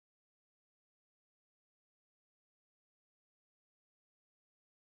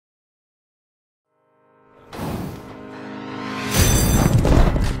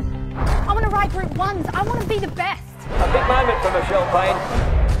Group 1s. I want to be the best. A big moment for Michelle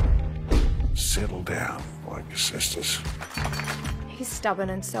Payne. Settle down like your sisters. He's stubborn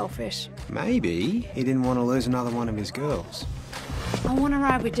and selfish. Maybe he didn't want to lose another one of his girls. I want to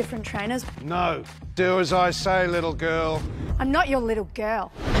ride with different trainers. No. Do as I say, little girl. I'm not your little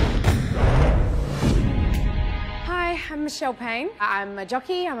girl. Hi, I'm Michelle Payne. I'm a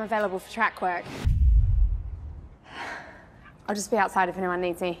jockey. I'm available for track work. I'll just be outside if anyone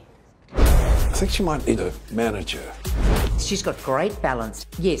needs me. I think she might need a manager. She's got great balance.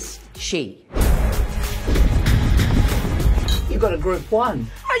 Yes, she. You've got a Group 1.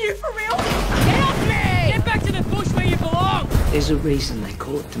 Are you for real? Get off me! Get back to the bush where you belong! There's a reason they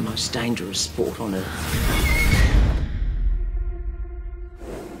call it the most dangerous sport on earth.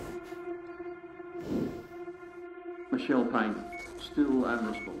 Michelle Payne, still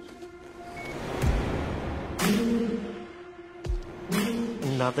unresponsive.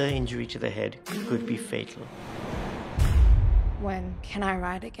 Another injury to the head could be fatal. When can I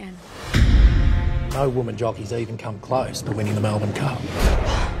ride again? No woman jockeys even come close to winning the Melbourne Cup.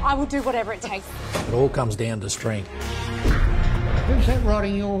 I will do whatever it takes. It all comes down to strength. Who's that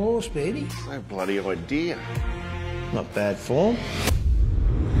riding your horse, Betty? No bloody idea. Not bad form.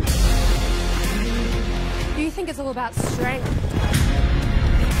 You think it's all about strength?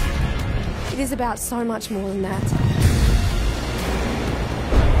 It is about so much more than that.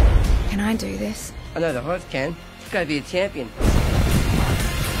 Can I do this? I know the horse can. He's got to be a champion.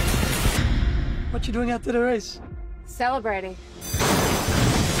 What you doing after the race? Celebrating.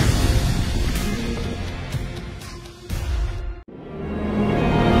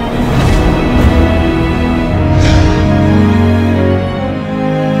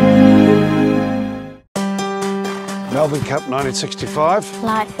 Melbourne Cup 1965.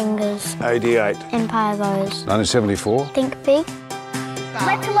 Light Fingers. 88. Empire Goes. 1974. Think Big.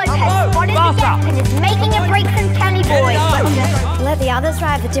 Reto Lopez spotted the gap and is making a break from Tammy Boy. Let the others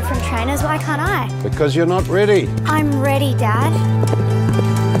ride the different trainers, why can't I? Because you're not ready. I'm ready, Dad.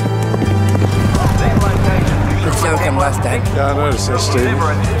 The show come last, Dad. Yeah, I noticed that, Steve.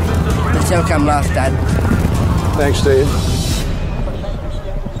 The show come last, Dad. Thanks, Steve.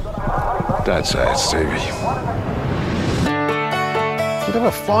 Don't say it, Stevie. You'd have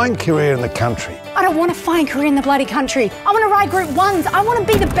a fine career in the country. I don't want to find a career in the bloody country. I want to ride Group 1s. I want to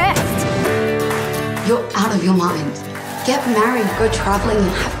be the best. You're out of your mind. Get married, go travelling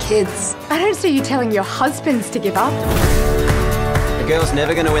and have kids. I don't see you telling your husbands to give up. The girl's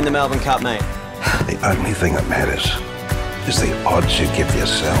never going to win the Melbourne Cup, mate. The only thing that matters is the odds you give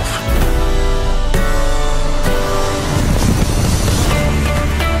yourself.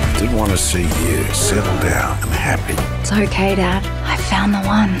 I didn't want to see you settle down and happy. It's okay, Dad. I found the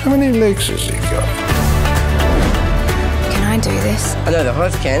one. How many legs has he got? Can I do this? I know the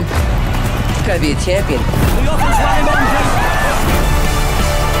horse can. He's got to be a champion.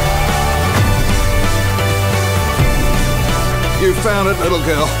 You found it, little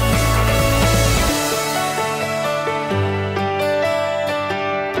girl.